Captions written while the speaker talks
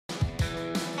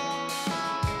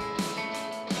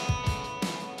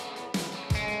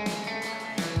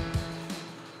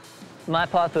My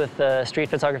path with street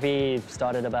photography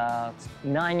started about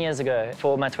 9 years ago.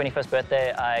 For my 21st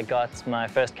birthday, I got my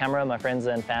first camera. My friends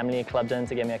and family clubbed in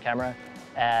to give me a camera.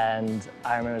 And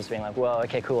I remember just being like, whoa,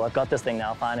 okay, cool, I've got this thing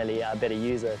now, finally, I better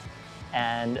use it.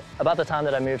 And about the time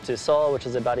that I moved to Seoul, which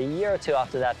was about a year or two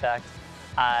after that fact,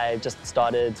 I just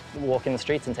started walking the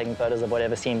streets and taking photos of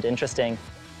whatever seemed interesting.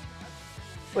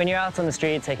 When you're out on the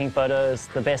street taking photos,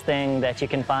 the best thing that you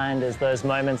can find is those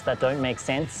moments that don't make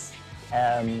sense.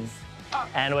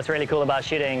 And what's really cool about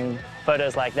shooting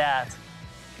photos like that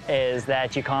is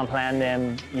that you can't plan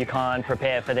them, you can't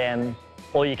prepare for them.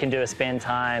 All you can do is spend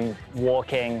time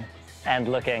walking and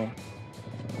looking.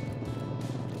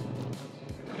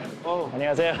 Oh.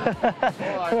 안녕하세요.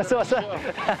 what's up?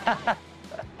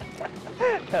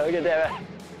 Have a good day,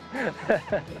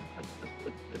 man.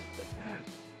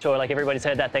 Sure, like everybody's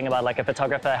heard that thing about like a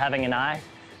photographer having an eye.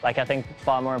 Like I think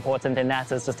far more important than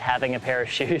that is just having a pair of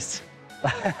shoes.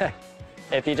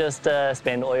 If you just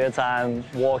spend all your time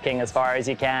walking as far as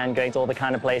you can, going to all the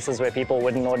kind of places where people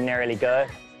wouldn't ordinarily go,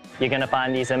 you're going to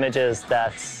find these images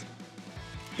that,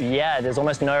 yeah, there's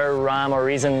almost no rhyme or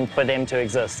reason for them to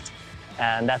exist.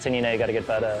 And that's when you know you got a good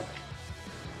photo.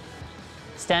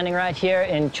 Standing right here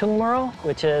in Chungmuro,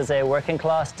 which is a working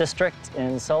class district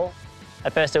in Seoul.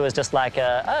 At first it was just like,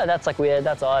 oh, that's like weird,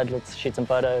 that's odd, let's shoot some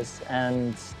photos.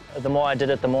 And the more I did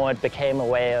it, the more it became a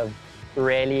way of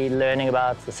really learning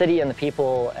about the city and the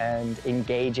people and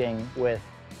engaging with,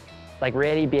 like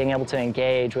really being able to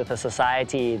engage with a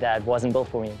society that wasn't built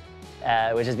for me,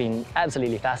 which has been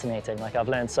absolutely fascinating. Like I've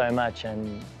learned so much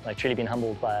and like truly been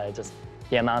humbled by just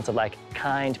the amount of like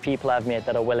kind people I've met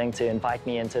that are willing to invite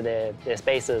me into their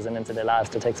spaces and into their lives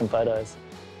to take some photos.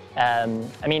 I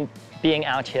mean, being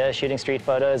out here shooting street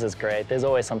photos is great. There's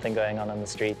always something going on the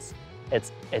streets.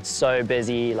 It's so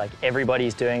busy, like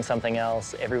everybody's doing something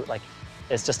else.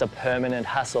 It's just a permanent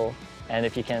hustle. And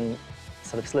if you can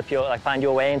sort of find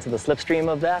your way into the slipstream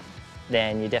of that,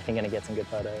 then you're definitely gonna get some good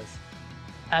photos.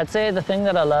 I'd say the thing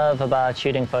that I love about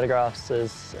shooting photographs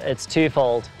is it's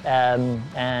twofold.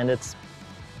 And it's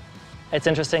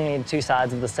interestingly two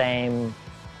sides of the same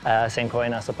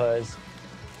coin, I suppose.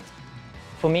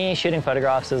 For me, shooting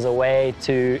photographs is a way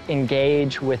to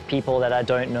engage with people that I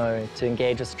don't know, to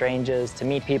engage with strangers, to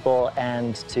meet people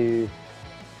and to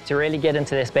really get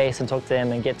into their space and talk to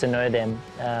them and get to know them,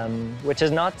 which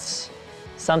is not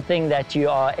something that you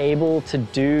are able to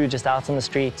do just out on the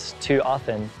streets too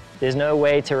often. There's no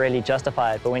way to really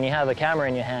justify it, but when you have a camera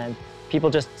in your hand, people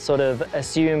just sort of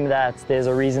assume that there's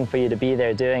a reason for you to be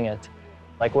there doing it.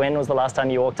 Like when was the last time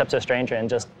you walked up to a stranger and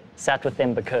just sat with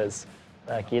them because?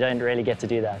 Like you don't really get to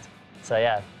do that. So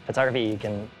yeah, photography,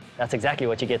 that's exactly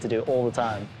what you get to do all the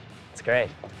time. It's great.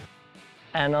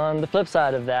 And on the flip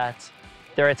side of that,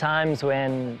 there are times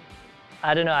when,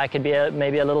 I don't know, I could be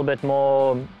maybe a little bit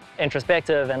more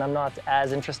introspective and I'm not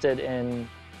as interested in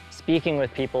speaking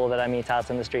with people that I meet out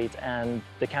in the street, and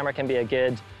the camera can be a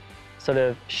good sort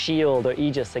of shield or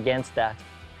aegis against that,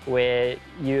 where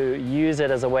you use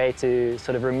it as a way to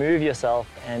sort of remove yourself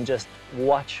and just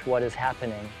watch what is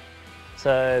happening.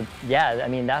 So yeah, I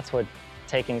mean, that's what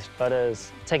taking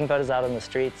photos out on the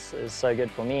streets is so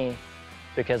good for me,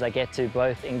 because I get to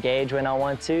both engage when I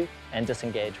want to and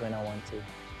disengage when I want to.